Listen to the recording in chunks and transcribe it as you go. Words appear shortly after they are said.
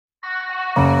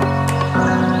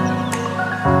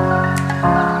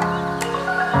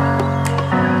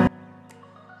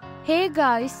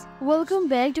guys, welcome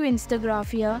back to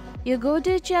Instagrafia, your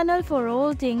go-to channel for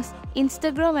all things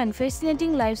Instagram and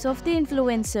fascinating lives of the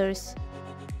influencers.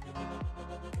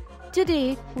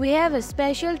 Today, we have a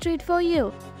special treat for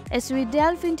you as we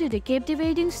delve into the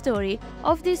captivating story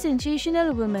of this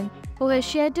sensational woman who has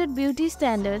shattered beauty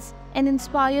standards and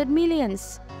inspired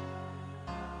millions.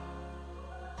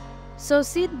 So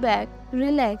sit back,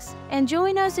 relax, and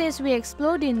join us as we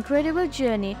explore the incredible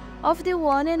journey of the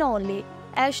one and only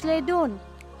Ashleigh Dunn.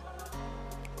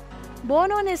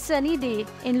 Born on a sunny day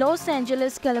in Los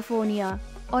Angeles, California,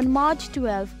 on March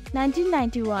 12,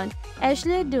 1991,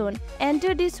 Ashleigh Dunn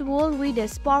entered this world with a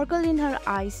sparkle in her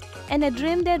eyes and a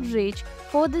dream that reached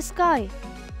for the sky.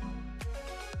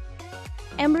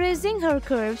 Embracing her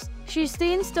curves, she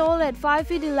stands tall at 5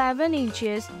 feet 11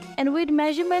 inches and with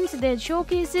measurements that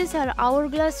showcases her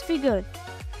hourglass figure.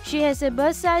 She has a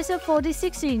bust size of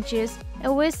 46 inches,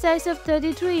 a waist size of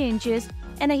 33 inches,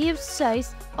 and a hip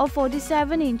size of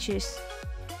 47 inches.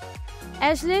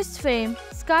 Ashleigh's fame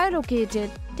skyrocketed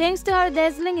thanks to her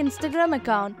dazzling Instagram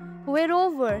account, where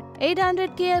over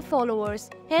 800,000 followers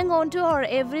hang on to her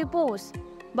every post.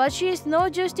 But she is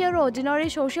not just your ordinary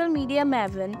social media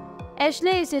maven.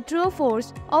 Ashleigh is a true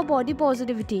force of body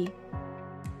positivity.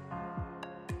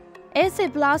 As a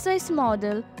plus-size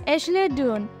model, Ashleigh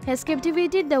Dunn has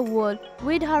captivated the world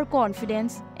with her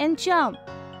confidence and charm.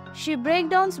 She breaks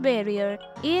down barriers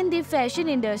in the fashion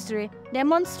industry,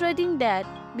 demonstrating that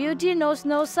beauty knows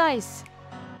no size.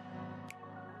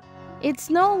 It's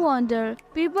no wonder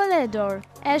people adore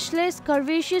Ashleigh's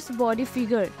curvaceous body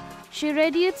figure. She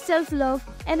radiates self-love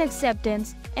and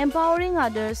acceptance, empowering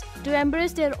others to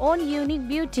embrace their own unique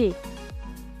beauty.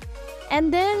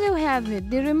 And there you have it,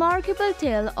 the remarkable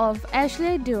tale of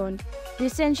Ashleigh Dunn, the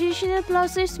sensational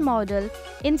plus-size model,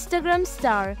 Instagram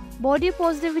star, body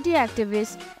positivity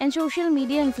activist, and social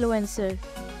media influencer.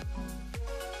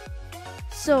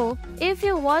 So, if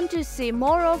you want to see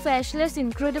more of Ashleigh's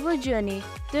incredible journey,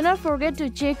 do not forget to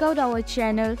check out our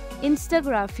channel,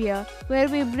 Instagrafia, where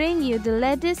we bring you the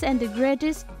latest and the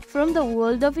greatest from the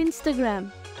world of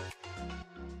Instagram.